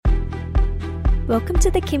Welcome to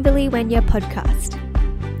the Kimberly Wenya podcast.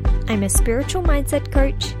 I'm a spiritual mindset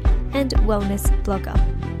coach and wellness blogger.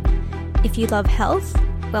 If you love health,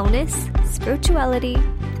 wellness, spirituality,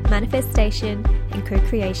 manifestation, and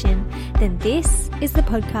co-creation, then this is the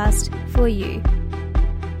podcast for you.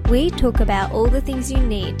 We talk about all the things you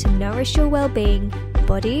need to nourish your well-being,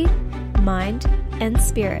 body, mind, and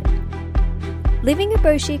spirit. Living a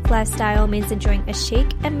beau chic lifestyle means enjoying a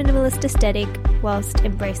chic and minimalist aesthetic whilst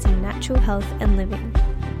embracing natural health and living.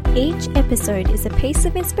 Each episode is a piece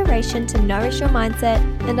of inspiration to nourish your mindset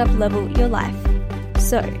and up-level your life.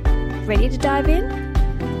 So, ready to dive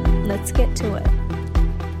in? Let's get to it.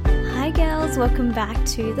 Hi girls, welcome back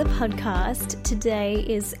to the podcast. Today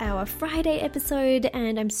is our Friday episode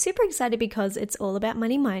and I'm super excited because it's all about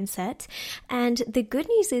money mindset. And the good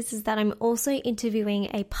news is that I'm also interviewing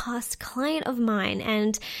a past client of mine,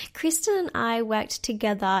 and Kristen and I worked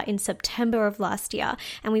together in September of last year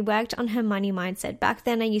and we worked on her money mindset. Back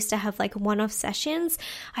then I used to have like one-off sessions.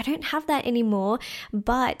 I don't have that anymore,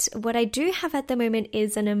 but what I do have at the moment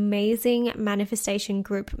is an amazing manifestation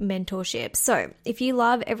group mentorship. So if you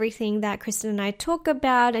love everything that Kristen and I talk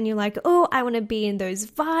about and you're like, oh, I want to be in those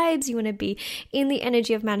vibes, you want to be in the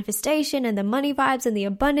energy of manifestation and the money vibes and the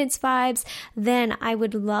abundance vibes, then I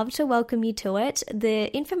would love to welcome you to it.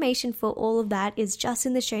 The information for all of that is just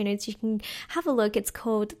in the show notes. You can have a look. It's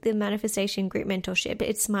called the Manifestation Group Mentorship.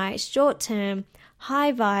 It's my short-term,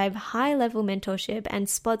 high vibe, high level mentorship, and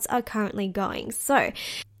spots are currently going. So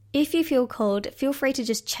if you feel called, feel free to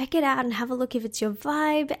just check it out and have a look if it's your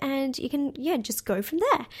vibe, and you can, just go from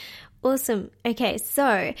there. Awesome. Okay,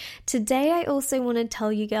 so today I also want to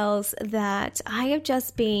tell you girls that I have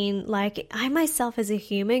just been I myself as a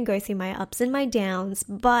human go through my ups and my downs,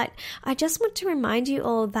 but I just want to remind you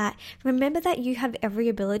all that remember that you have every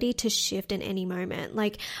ability to shift in any moment.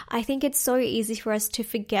 I think it's so easy for us to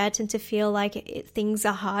forget and to feel like things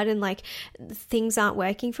are hard and things aren't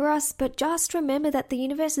working for us, but just remember that the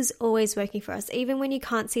universe is always working for us. Even when you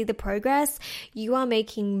can't see the progress, you are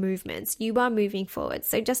making movements, you are moving forward.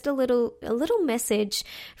 So just a little message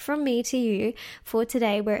from me to you for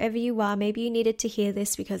today, wherever you are. Maybe you needed to hear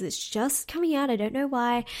this because it's just coming out. I don't know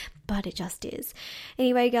why, but it just is.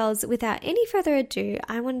 Anyway, girls, without any further ado,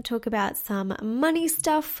 I want to talk about some money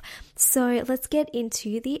stuff. So let's get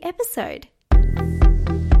into the episode.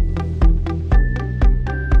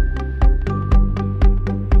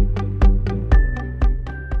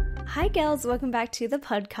 Hi girls, welcome back to the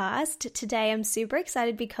podcast. Today I'm super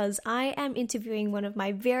excited because I am interviewing one of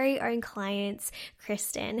my very own clients,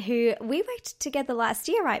 Kristen, who we worked together last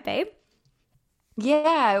year, right babe?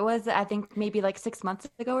 Yeah, it was, I think maybe 6 months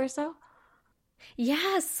ago or so.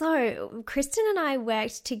 Yeah, so Kristen and I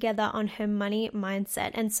worked together on her money mindset,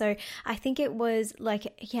 and so I think it was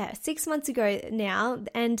 6 months ago now,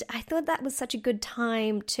 and I thought that was such a good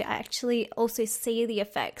time to actually also see the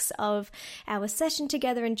effects of our session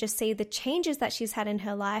together and just see the changes that she's had in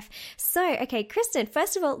her life. So, okay, Kristen,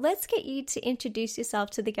 first of all, let's get you to introduce yourself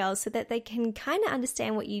to the girls so that they can kind of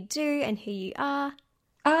understand what you do and who you are.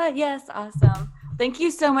 Yes, awesome. Thank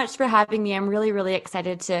you so much for having me. I'm really, really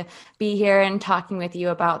excited to be here and talking with you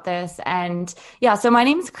about this. And yeah, so my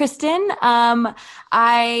name is Kristen.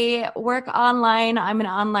 I work online. I'm an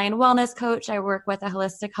online wellness coach. I work with a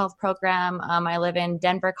holistic health program. I live in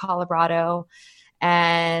Denver, Colorado.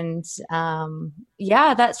 And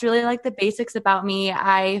that's really the basics about me.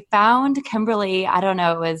 I found Kimberly. I don't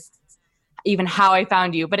know, it was even how I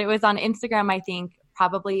found you, but it was on Instagram, I think,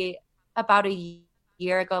 probably about a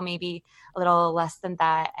year ago, maybe a little less than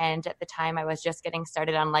that. And at the time I was just getting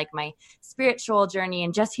started on my spiritual journey,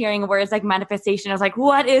 and just hearing words like manifestation, I was like,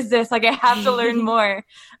 what is this? I have to learn more.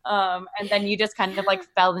 And then you just kind of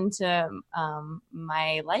fell into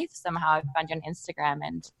my life somehow. I found you on Instagram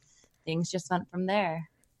and things just went from there.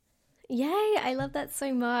 Yay, I love that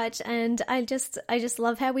so much. And I just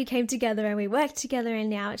love how we came together and we worked together, and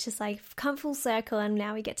now it's just come full circle and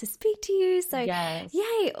now we get to speak to you. So yes.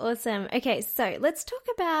 Yay, awesome. Okay, so let's talk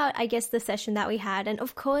about, I guess, the session that we had. And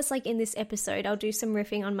of course, in this episode, I'll do some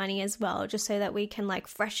riffing on money as well, just so that we can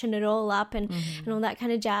freshen it all up and all that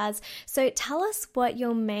kind of jazz. So tell us what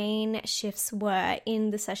your main shifts were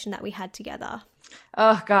in the session that we had together.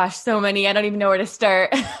 Oh gosh, so many. I don't even know where to start.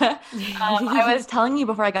 I was telling you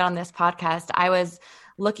before I got on this podcast, I was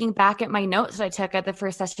looking back at my notes that I took at the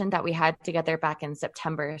first session that we had together back in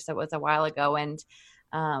September. So it was a while ago. And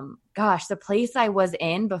the place I was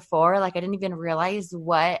in before, I didn't even realize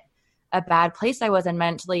what a bad place I was in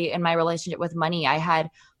mentally in my relationship with money. I had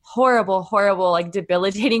horrible,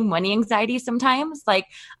 debilitating money anxiety sometimes.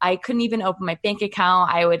 I couldn't even open my bank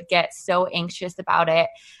account. I would get so anxious about it.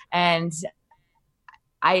 And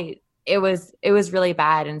I it was really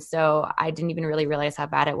bad. And so I didn't even really realize how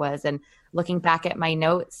bad it was. And looking back at my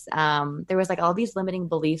notes, there was like all these limiting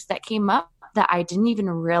beliefs that came up that I didn't even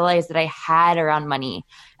realize that I had around money.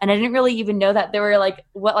 And I didn't really even know that there were like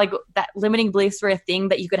that limiting beliefs were a thing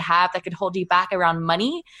that you could have that could hold you back around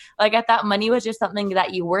money. Like I thought money was just something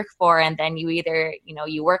that you work for, and then you either,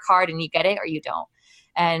 you work hard and you get it or you don't.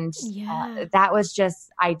 And that was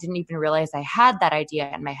just, I didn't even realize I had that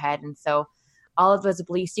idea in my head. And so all of those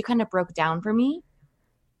beliefs, you kind of broke down for me.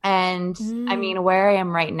 And I mean, where I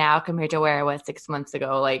am right now compared to where I was 6 months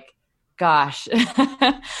ago, like, gosh,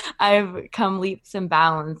 I've come leaps and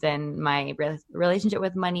bounds in my relationship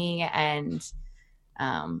with money, and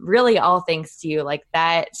really all thanks to you. Like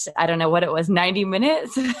that, I don't know what it was, 90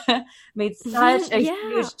 minutes made such a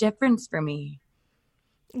huge difference for me.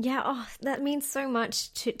 Yeah, oh, that means so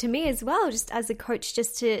much to me as well, just as a coach,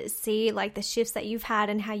 just to see like the shifts that you've had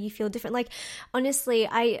and how you feel different. Like, honestly,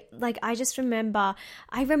 I just remember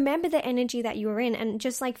the energy that you were in, and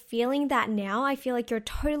just like feeling that now, I feel like you're a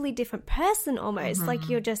totally different person almost. Like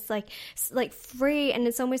you're just like free, and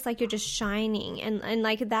it's almost like you're just shining. And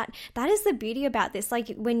like that is the beauty about this. Like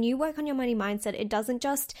when you work on your money mindset, it doesn't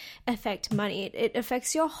just affect money, it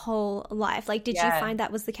affects your whole life. Like, did you find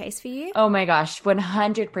that was the case for you? Oh my gosh,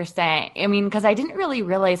 100%. I mean, because I didn't really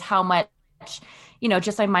realize how much,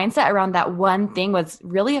 just my mindset around that one thing was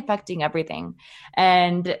really affecting everything.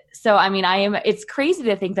 And so, I mean, it's crazy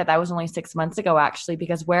to think that that was only 6 months ago, actually,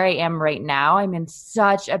 because where I am right now, I'm in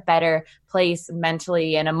such a better place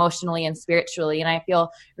mentally and emotionally and spiritually. And I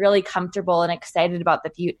feel really comfortable and excited about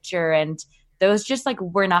the future. And those just like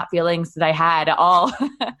were not feelings that I had at all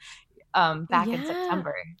back in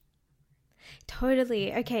September.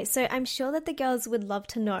 Totally. Okay, so I'm sure that the girls would love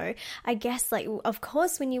to know, I guess, like, of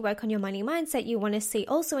course, when you work on your money mindset, you want to see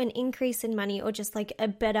also an increase in money, or just like a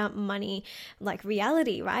better money, like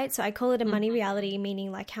reality, right? So I call it a money reality,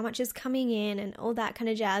 meaning like how much is coming in and all that kind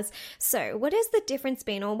of jazz. So what has the difference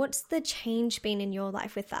been, or what's the change been in your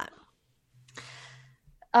life with that?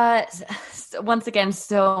 Once again,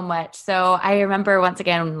 so much. So I remember once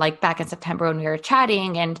again, like back in September when we were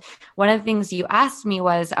chatting, and one of the things you asked me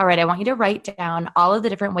was, all right, I want you to write down all of the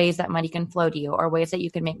different ways that money can flow to you, or ways that you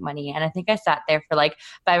can make money. And I think I sat there for like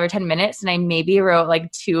 5 or 10 minutes, and I maybe wrote like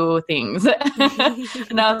 2 things.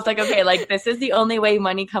 And I was like, okay, like this is the only way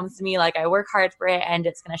money comes to me. Like I work hard for it, and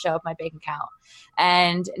it's going to show up my bank account.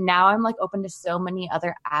 And now I'm like open to so many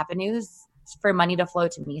other avenues for money to flow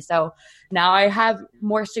to me. So now I have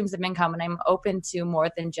more streams of income, and I'm open to more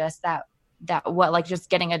than just just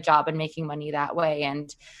getting a job and making money that way.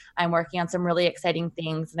 And I'm working on some really exciting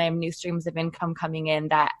things, and I have new streams of income coming in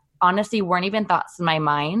that honestly weren't even thoughts in my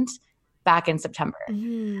mind back in September.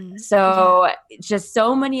 So just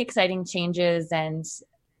so many exciting changes. And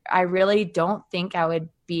I really don't think I would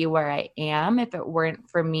be where I am if it weren't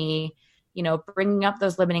for me, bringing up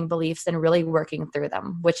those limiting beliefs and really working through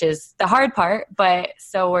them, which is the hard part, but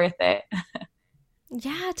so worth it.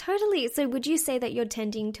 Yeah, totally. So would you say that you're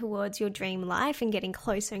tending towards your dream life and getting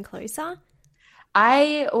closer and closer?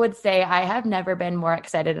 I would say I have never been more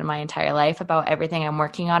excited in my entire life about everything I'm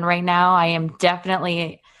working on right now. I am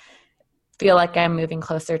definitely feel like I'm moving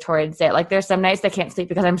closer towards it. Like there's some nights I can't sleep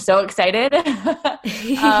because I'm so excited.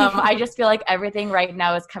 I just feel like everything right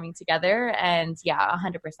now is coming together, and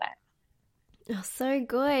 100%. Oh, so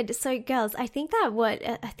good. So girls, I think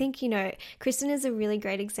Kristen is a really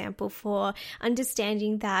great example for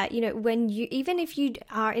understanding that, when you, even if you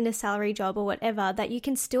are in a salary job or whatever, that you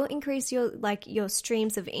can still increase your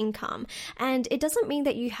streams of income. And it doesn't mean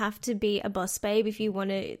that you have to be a boss babe if you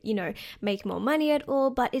want to, make more money at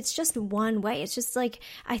all, but it's just one way. It's just like,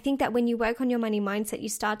 I think that when you work on your money mindset, you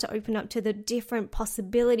start to open up to the different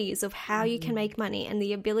possibilities of how you can make money and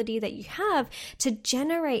the ability that you have to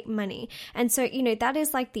generate money. And so, that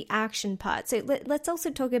is like the action part. So let's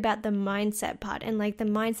also talk about the mindset part and like the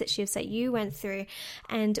mindset shifts that you went through.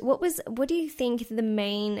 And what do you think the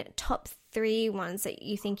main top 3 ones that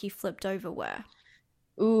you think you flipped over were?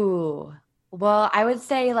 Ooh, well, I would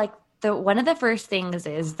say like one of the first things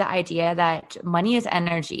is the idea that money is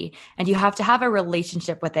energy, and you have to have a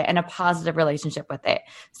relationship with it, and a positive relationship with it.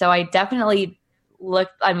 So I definitely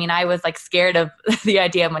I was like scared of the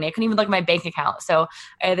idea of money. I couldn't even look at my bank account. So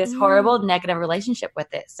I had this horrible negative relationship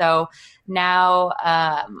with it. So now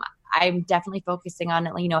I'm definitely focusing on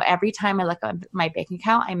it. Every time I look at my bank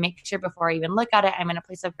account, I make sure before I even look at it, I'm in a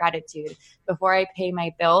place of gratitude. Before I pay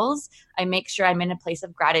my bills, I make sure I'm in a place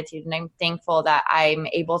of gratitude, and I'm thankful that I'm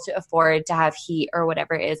able to afford to have heat or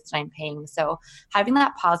whatever it is that I'm paying. So having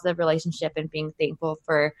that positive relationship and being thankful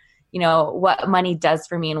for what money does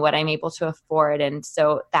for me and what I'm able to afford. And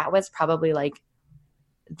so that was probably like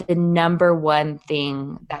the number one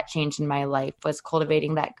thing that changed in my life was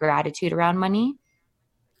cultivating that gratitude around money.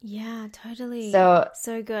 Yeah, totally. So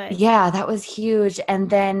So good. yeah, that was huge. And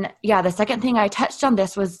then, yeah, the second thing I touched on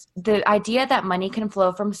this was the idea that money can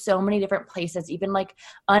flow from so many different places, even like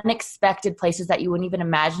unexpected places that you wouldn't even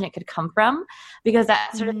imagine it could come from, because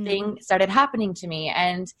that sort of thing started happening to me.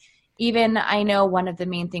 And even I know one of the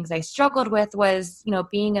main things I struggled with was,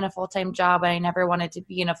 being in a full-time job, and I never wanted to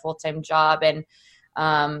be in a full-time job,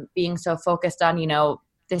 and being so focused on,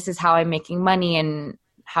 this is how I'm making money and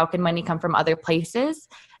how can money come from other places.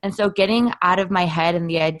 And so getting out of my head and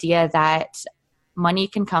the idea that money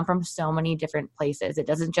can come from so many different places. It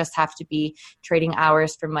doesn't just have to be trading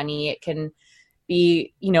hours for money. It can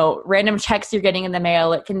be, random checks you're getting in the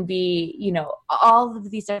mail. It can be, all of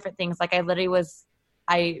these different things. Like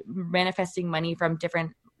I manifesting money from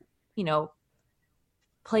different,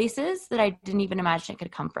 places that I didn't even imagine it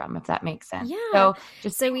could come from, if that makes sense. Yeah. So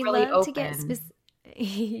just So we really love to open. get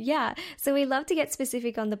yeah. So we love to get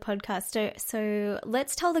specific on the podcast. So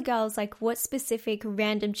let's tell the girls like what specific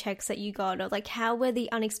random checks that you got, or like how were the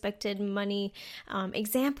unexpected money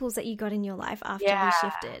examples that you got in your life after we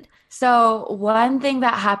shifted. So one thing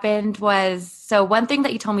that happened was, one thing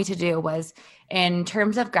that you told me to do was, in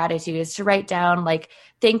terms of gratitude, is to write down like,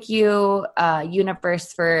 thank you,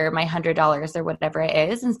 universe, for my $100 or whatever it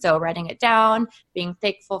is. And so writing it down, being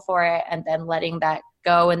thankful for it, and then letting that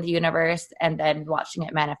go in the universe, and then watching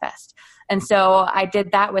it manifest. And so I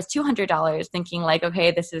did that with $200, thinking like, okay,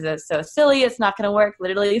 this is so silly. It's not going to work.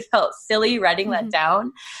 Literally felt silly writing that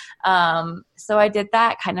down. So I did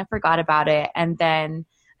that, kind of forgot about it. And then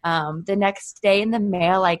the next day in the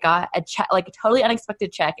mail, I got a check, like a totally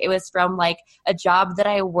unexpected check. It was from like a job that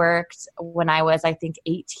I worked when I was, I think,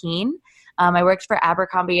 18. I worked for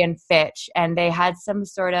Abercrombie and Fitch, and they had some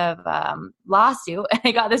sort of lawsuit, and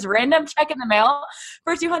I got this random check in the mail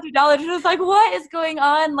for $200. And I was like, what is going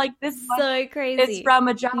on? Like, this so crazy. It's from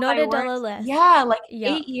a job not I a worked, dollar less. Yeah, like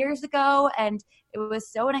 8 years ago, and it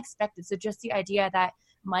was so unexpected. So just the idea that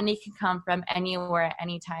money can come from anywhere at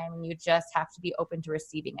any time, and you just have to be open to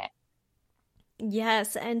receiving it.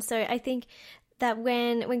 Yes, and so I think that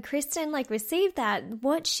when Kristen like received that,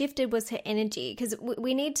 what shifted was her energy, because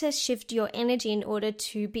we need to shift your energy in order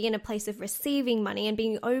to be in a place of receiving money and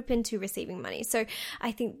being open to receiving money. So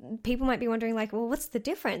I think people might be wondering like, well, what's the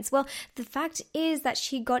difference? Well, the fact is that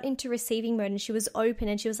she got into receiving mode, and she was open,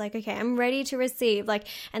 and she was like, okay, I'm ready to receive, like,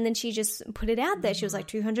 and then she just put it out there. She was like,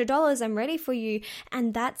 $200, I'm ready for you.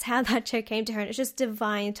 And that's how that check came to her. And it's just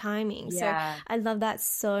divine timing. Yeah. So I love that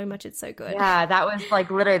so much. It's so good. Yeah, that was like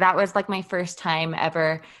literally, that was like my first time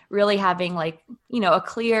ever really having like, a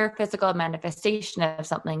clear physical manifestation of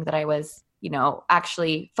something that I was,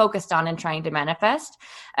 actually focused on and trying to manifest.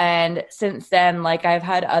 And since then, like, I've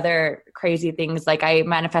had other crazy things. Like, I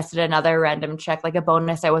manifested another random check, like a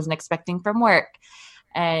bonus I wasn't expecting from work.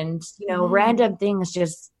 And, random things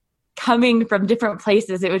just coming from different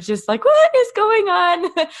places. It was just like, what is going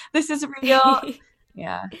on? This is real.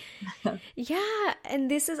 Yeah. Yeah. And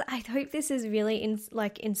I hope this is really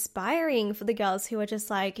inspiring for the girls who are just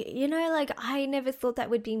like, like, I never thought that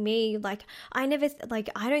would be me. Like, I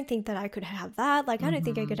don't think that I could have that. Like, I don't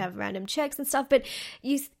think I could have random checks and stuff. But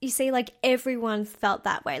you see, like, everyone felt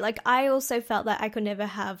that way. Like, I also felt that I could never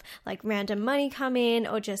have like random money come in,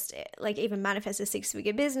 or just like even manifest a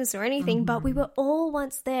 6-figure business or anything. But we were all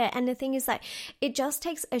once there. And the thing is that it just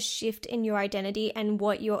takes a shift in your identity and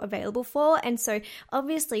what you're available for. And so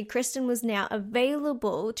obviously, Kristen was now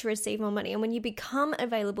available to receive more money. And when you become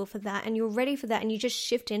available for that, and you're ready for that, and you just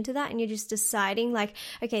shift into that, and you're just deciding like,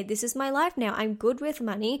 okay, this is my life now. I'm good with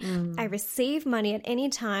money. I receive money at any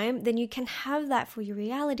time. Then you can have that for your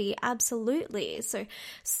reality. Absolutely.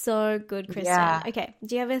 So good, Kristen. Yeah. Okay.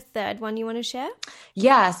 Do you have a third one you want to share?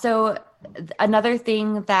 Yeah. So another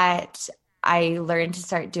thing that I learned to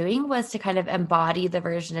start doing was to kind of embody the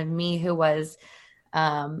version of me who was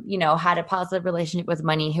had a positive relationship with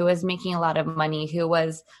money, who was making a lot of money, who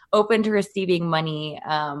was open to receiving money.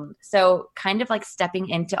 So kind of like stepping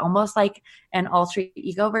into almost like an alter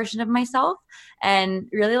ego version of myself, and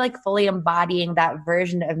really like fully embodying that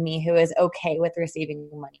version of me who is okay with receiving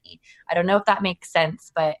money. I don't know if that makes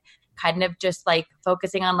sense, but kind of just like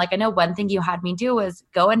focusing on, like, I know one thing you had me do was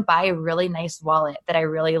go and buy a really nice wallet that I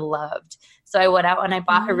really loved. So I went out and I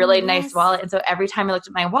bought a really nice wallet. And so every time I looked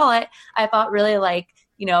at my wallet, I felt really like,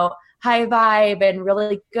 high vibe and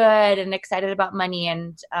really good and excited about money.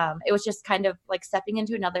 And it was just kind of like stepping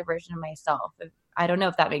into another version of myself, I don't know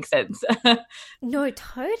if that makes sense. No,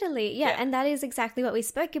 totally. Yeah. And that is exactly what we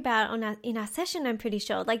spoke about in our session, I'm pretty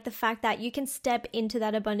sure. Like the fact that you can step into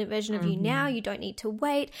that abundant version of you now. You don't need to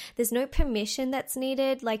wait. There's no permission that's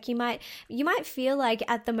needed. Like you might feel like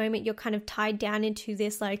at the moment you're kind of tied down into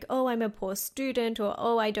this like, oh, I'm a poor student, or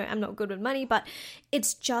oh, I'm not good with money. But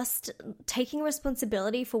it's just taking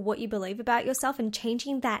responsibility for what you believe about yourself and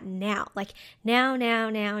changing that now. Like now.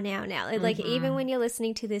 Like even when you're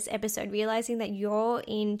listening to this episode, realizing that you're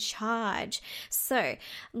in charge. So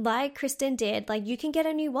like Kristen did, like you can get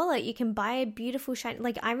a new wallet, you can buy a beautiful shiny,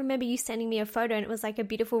 like I remember you sending me a photo and it was like a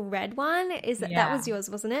beautiful red one. That was yours,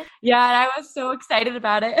 wasn't it? Yeah, and I was so excited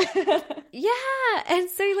about it. Yeah, and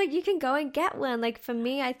so like you can go and get one. Like for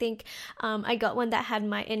me, I think I got one that had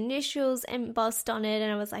my initials embossed on it,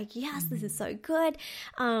 and I was like, yes, this is so good.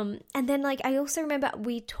 And then like I also remember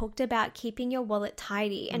we talked about keeping your wallet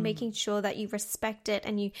tidy and making sure that you respect it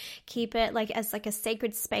and you keep it like as like a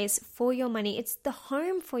sacred space for your money. It's the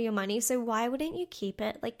home for your money, so why wouldn't you keep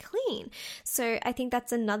it like clean? So I think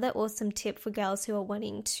that's another awesome tip for girls who are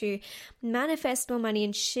wanting to manifest more money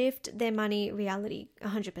and shift their money reality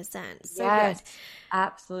 100%. So yes, good.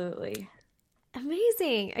 Absolutely.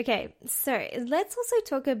 Amazing. Okay, so let's also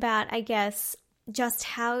talk about, I guess, just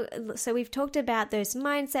how, so we've talked about those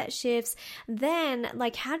mindset shifts. Then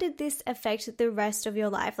like how did this affect the rest of your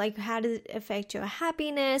life? Like how did it affect your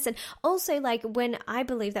happiness? And also like when I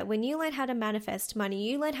believe that when you learn how to manifest money,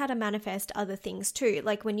 you learn how to manifest other things too.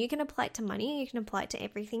 Like when you can apply it to money, you can apply it to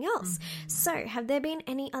everything else. So have there been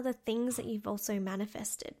any other things that you've also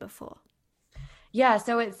manifested before? Yeah,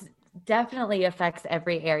 so it's definitely affects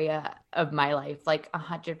every area of my life, like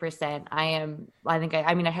 100%.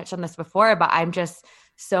 I touched on this before, but I'm just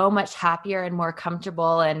so much happier and more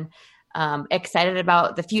comfortable and excited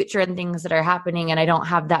about the future and things that are happening. And I don't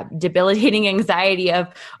have that debilitating anxiety of,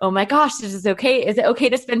 oh my gosh, this is okay. Is it okay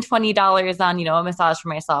to spend $20 on, a massage for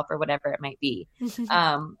myself or whatever it might be?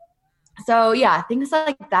 So yeah, things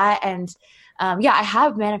like that. And I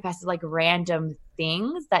have manifested like random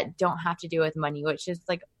things that don't have to do with money, which is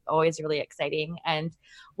like always really exciting. And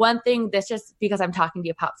one thing that's just because I'm talking to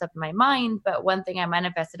you pops up in my mind, but one thing I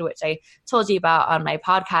manifested, which I told you about on my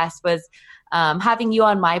podcast, was having you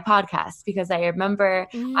on my podcast, because I remember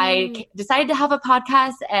I decided to have a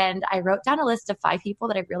podcast and I wrote down a list of 5 people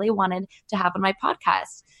that I really wanted to have on my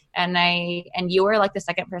podcast. And you were like the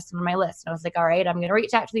second person on my list. And I was like, all right, I'm going to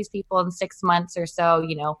reach out to these people in 6 months or so,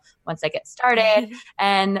 once I get started.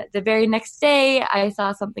 And the very next day I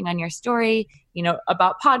saw something on your story,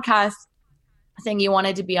 about podcasts, saying you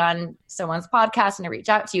wanted to be on someone's podcast, and I reached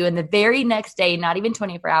out to you. And the very next day, not even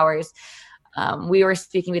 24 hours, we were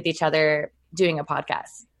speaking with each other doing a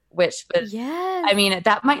podcast, which was, I mean,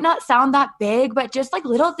 that might not sound that big, but just like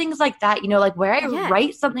little things like that, like where I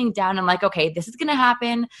write something down, I'm like, okay, this is going to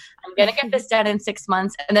happen. I'm going to get this done in 6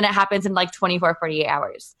 months. And then it happens in like 24, 48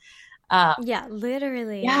 hours.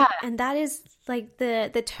 Literally. Yeah. And that is like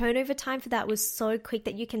the turnover time for that was so quick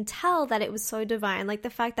that you can tell that it was so divine. Like the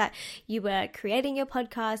fact that you were creating your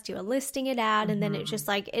podcast, you were listing it out, and then it just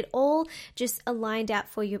like, it all just aligned out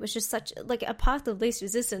for you. It was just such like a path of least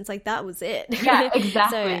resistance. Like that was it. Yeah,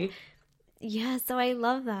 exactly. So I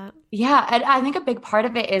love that. Yeah. And I think a big part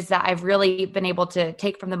of it is that I've really been able to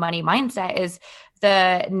take from the money mindset is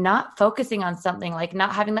the not focusing on something, like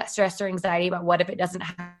not having that stress or anxiety about what if it doesn't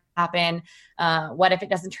happen, what if it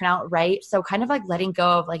doesn't turn out right. So kind of like letting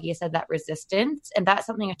go of, like you said, that resistance. And that's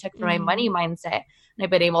something I took from my money mindset, and I've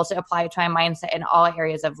been able to apply it to my mindset in all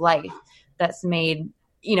areas of life. That's made,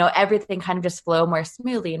 everything kind of just flow more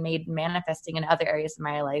smoothly, and made manifesting in other areas of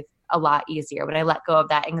my life a lot easier when I let go of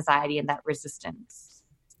that anxiety and that resistance.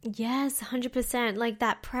 Yes, 100%. Like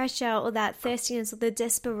that pressure or that thirstiness or the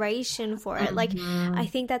desperation for it. Like, I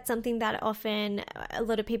think that's something that often a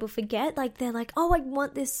lot of people forget. Like, they're like, oh, I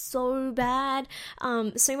want this so bad.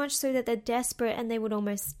 So much so that they're desperate and they would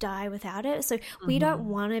almost die without it. So we don't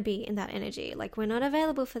want to be in that energy. Like, we're not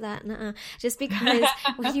available for that. Just because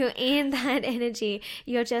when you're in that energy,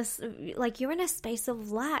 you're just like, you're in a space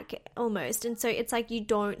of lack almost. And so it's like you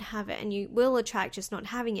don't have it, and you will attract just not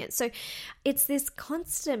having it. So it's this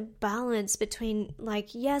constant balance between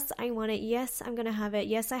like, yes, I want it, yes, I'm gonna have it,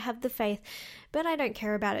 yes, I have the faith, but I don't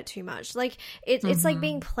care about it too much. Like it's like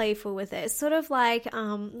being playful with it. It's sort of like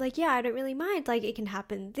yeah, I don't really mind. Like it can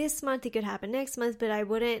happen this month, it could happen next month, but I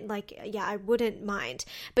wouldn't I wouldn't mind.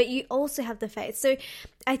 But you also have the faith. So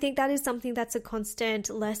I think that is something that's a constant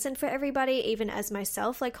lesson for everybody, even as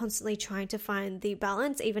myself, like constantly trying to find the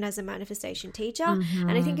balance, even as a manifestation teacher.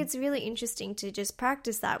 And I think it's really interesting to just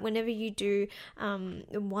practice that whenever you do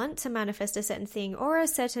want to manifest a certain thing or a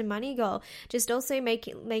certain money goal, just also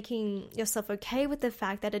making yourself okay with the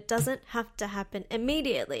fact that it doesn't have to happen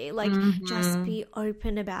immediately. Like just be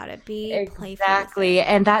open about it, be playful. Exactly.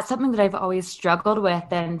 And that's something that I've always struggled with.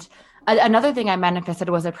 And another thing I manifested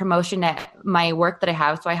was a promotion at my work that I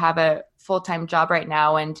have. So I have a full-time job right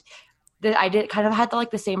now, and I did kind of had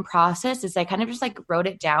the same process as I kind of just like wrote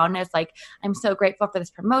it down as like, I'm so grateful for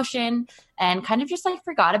this promotion, and kind of just like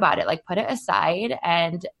forgot about it, like put it aside.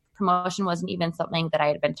 And promotion wasn't even something that I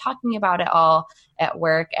had been talking about at all at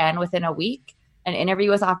work. And within a week, an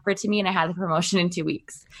interview was offered to me, and I had the promotion in 2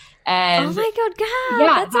 weeks. And oh my God,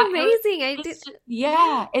 that's amazing.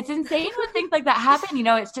 Yeah, it's insane when things like that happen. You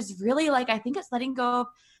know, it's just really like, I think it's letting go of,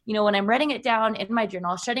 you know, when I'm writing it down in my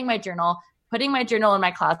journal, shutting my journal, putting my journal in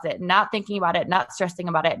my closet, not thinking about it, not stressing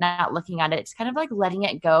about it, not looking at it. It's kind of like letting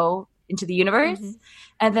it go into the universe.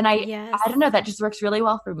 And then I don't know, that just works really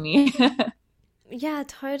well for me. Yeah,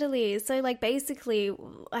 totally. So like basically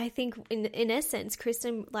I think in essence,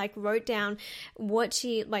 Kristen like wrote down what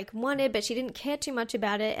she like wanted, but she didn't care too much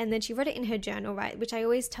about it. And then she wrote it in her journal, right? Which I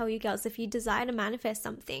always tell you girls, if you desire to manifest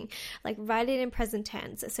something, like write it in present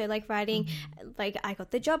tense. So like writing like, I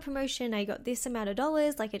got the job promotion, I got this amount of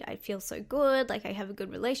dollars, like I feel so good, like I have a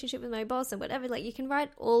good relationship with my boss and whatever. Like you can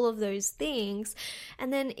write all of those things.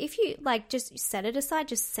 And then if you like just set it aside,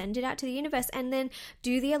 just send it out to the universe and then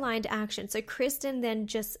do the aligned action. So Kristen then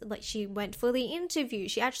just like she went for the interview,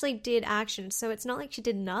 she actually did action, so it's not like she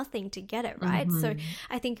did nothing to get it right. So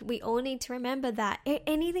I think we all need to remember that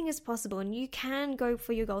anything is possible, and you can go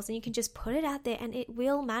for your goals and you can just put it out there and it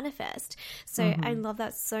will manifest. So I love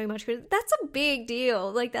that so much. That's a big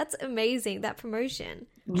deal. Like that's amazing, that promotion.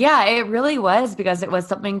 Yeah, it really was, because it was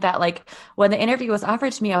something that like when the interview was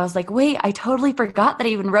offered to me, I was like, wait, I totally forgot that I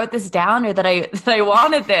even wrote this down, or that I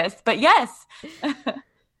wanted this. But yes.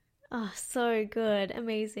 Oh, so good.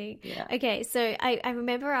 Amazing. Yeah. Okay, so I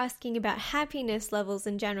remember asking about happiness levels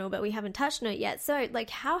in general, but we haven't touched on it yet. So like,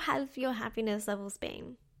 how have your happiness levels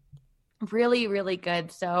been? Really, really good.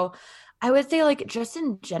 So I would say like just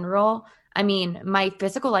in general, I mean, my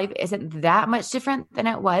physical life isn't that much different than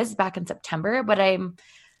it was back in September, but I'm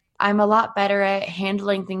a lot better at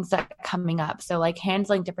handling things that are coming up. So like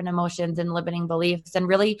handling different emotions and limiting beliefs, and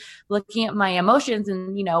really looking at my emotions.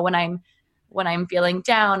 And, you know, when I'm feeling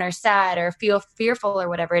down or sad or feel fearful or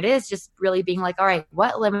whatever it is, just really being like, all right,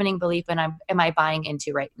 what limiting belief am I buying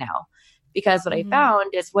into right now? Because what I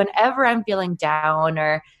found is whenever I'm feeling down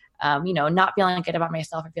or, you know, not feeling good about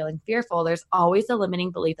myself or feeling fearful, there's always a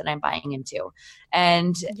limiting belief that I'm buying into.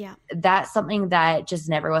 And that's something that just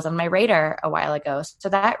never was on my radar a while ago. So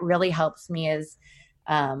that really helps me is,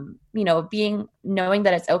 you know, knowing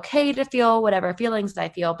that it's okay to feel whatever feelings I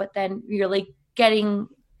feel, but then really diving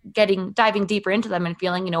deeper into them and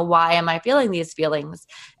feeling, you know, why am I feeling these feelings?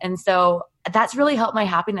 And so that's really helped my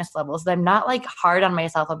happiness levels. I'm not like hard on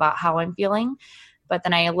myself about how I'm feeling, but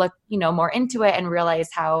then I look, you know, more into it and realize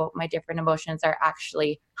how my different emotions are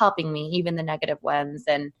actually helping me, even the negative ones.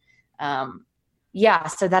 And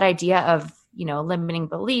so that idea of, you know, limiting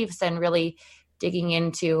beliefs and really digging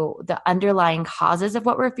into the underlying causes of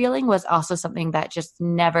what we're feeling was also something that just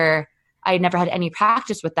I never had any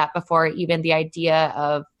practice with that before. Even the idea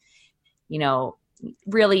of, you know,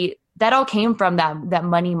 really that all came from that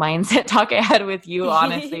money mindset talk I had with you,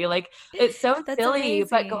 honestly. Like it's so silly, amazing.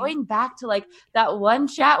 But going back to like that one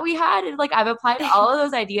chat we had, and like I've applied all of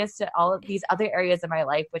those ideas to all of these other areas of my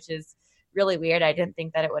life, which is really weird. I didn't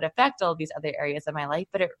think that it would affect all of these other areas of my life,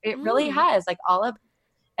 but it really has, like all of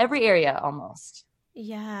every area almost.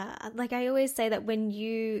 Yeah, like I always say that when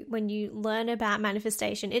you learn about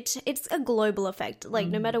manifestation, it's a global effect, like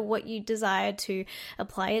no matter what you desire to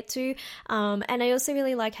apply it to. And I also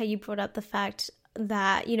really like how you brought up the fact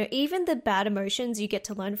that, you know, even the bad emotions you get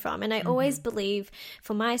to learn from. And I always believe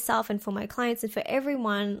for myself and for my clients and for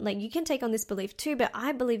everyone, like you can take on this belief too, but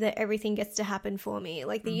I believe that everything gets to happen for me.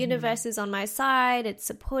 Like the universe is on my side, it's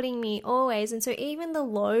supporting me always. And so even the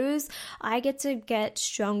lows, I get to get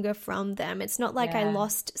stronger from them. It's not like I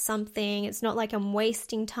lost something. It's not like I'm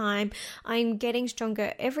wasting time. I'm getting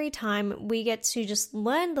stronger every time. We get to just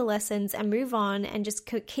learn the lessons and move on and just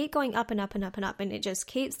keep going up and up and up and up. And it just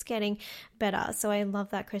keeps getting better. So I love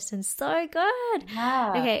that, Kristen. So good.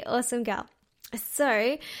 Yeah. Okay, awesome, girl.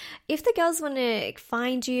 So if the girls want to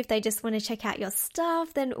find you, if they just want to check out your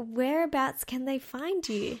stuff, then whereabouts can they find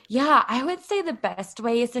you? Yeah, I would say the best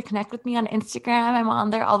way is to connect with me on Instagram. I'm on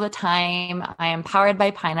there all the time. I am Powered by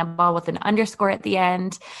Pineapple with an _ at the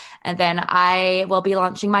end. And then I will be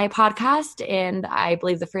launching my podcast in, I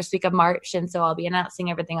believe, the first week of March. And so I'll be announcing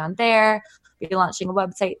everything on there. Be launching a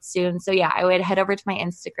website soon. So yeah, I would head over to my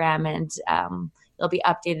Instagram and it'll be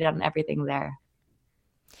updated on everything there.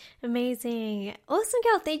 Amazing. Awesome,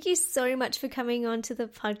 girl. Thank you so much for coming on to the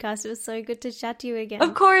podcast. It was so good to chat to you again.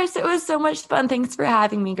 Of course. It was so much fun. Thanks for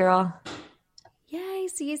having me, girl. Yay.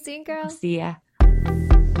 See you soon, girl. See ya.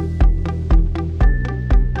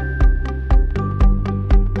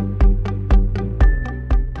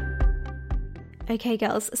 Okay,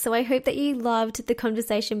 girls, so I hope that you loved the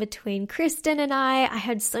conversation between Kristen and I. I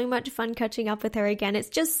had so much fun catching up with her again. It's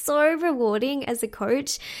just so rewarding as a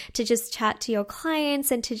coach to just chat to your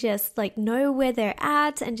clients and to just like know where they're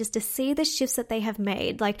at and just to see the shifts that they have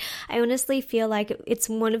made. Like, I honestly feel like it's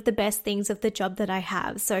one of the best things of the job that I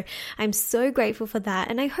have. So I'm so grateful for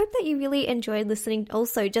that. And I hope that you really enjoyed listening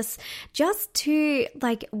also just to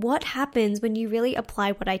like what happens when you really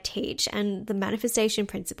apply what I teach and the manifestation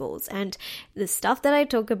principles and the stuff that I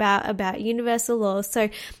talk about universal laws. So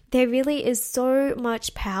there really is so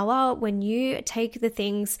much power when you take the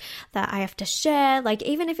things that I have to share, like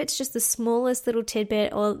even if it's just the smallest little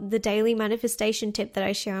tidbit or the daily manifestation tip that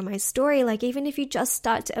I share on my story, like even if you just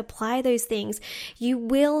start to apply those things, you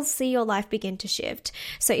will see your life begin to shift.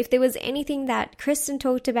 So if there was anything that Kristen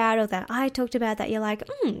talked about or that I talked about that you're like,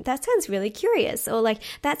 that sounds really curious, or like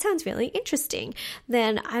that sounds really interesting,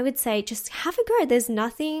 then I would say just have a go. There's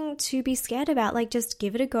nothing to be scared about. Like just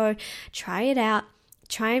give it a go, try it out.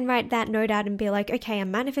 Try and write that note out and be like, okay,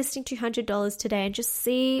 I'm manifesting $200 today, and just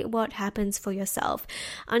see what happens for yourself.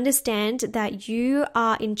 Understand that you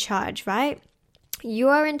are in charge, right? You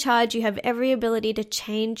are in charge. You have every ability to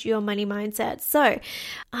change your money mindset. So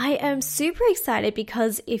I am super excited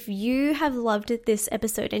because if you have loved this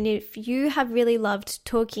episode and if you have really loved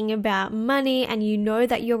talking about money and you know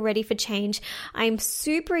that you're ready for change, I'm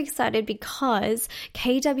super excited because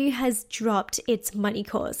KW has dropped its money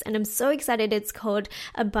course, and I'm so excited. It's called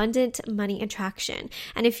Abundant Money Attraction.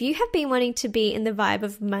 And if you have been wanting to be in the vibe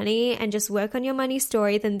of money and just work on your money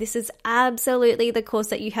story, then this is absolutely the course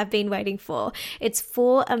that you have been waiting for. It's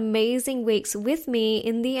 4 amazing weeks with me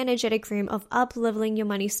in the energetic room of up-leveling your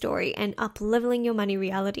money story and up-leveling your money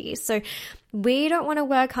reality. So we don't want to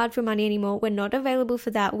work hard for money anymore. We're not available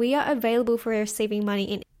for that. We are available for receiving money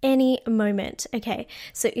in any moment. Okay,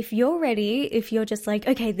 so if you're ready, if you're just like,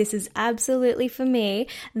 okay, this is absolutely for me,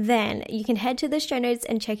 then you can head to the show notes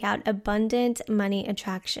and check out Abundant Money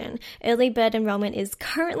Attraction. Early bird enrollment is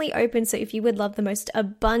currently open, so if you would love the most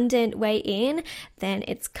abundant way in, then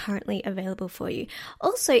it's currently available for you.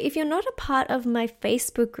 Also, if you're not a part of my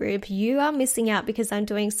Facebook group, you are missing out because I'm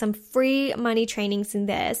doing some free money trainings in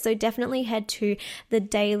there. So definitely head to the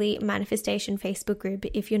Daily Manifestation Facebook group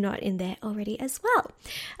if you're not in there already as well.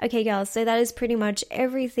 Okay, girls, so that is pretty much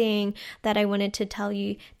everything that I wanted to tell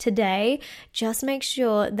you today. Just make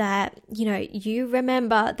sure that, you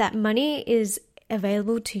remember that money is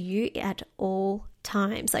available to you at all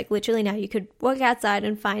times. Like literally now you could walk outside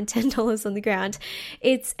and find $10 on the ground.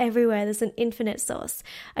 It's everywhere. There's an infinite source.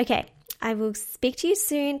 Okay, I will speak to you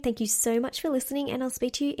soon. Thank you so much for listening, and I'll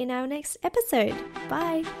speak to you in our next episode.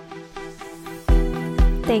 Bye.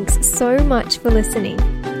 Thanks so much for listening.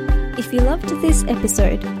 If you loved this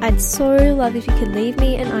episode, I'd so love if you could leave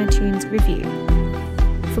me an iTunes review.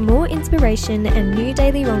 For more inspiration and new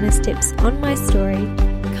daily wellness tips on my story,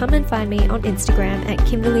 come and find me on Instagram at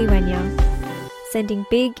Kimberly Wenya. Sending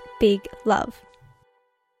big, big love.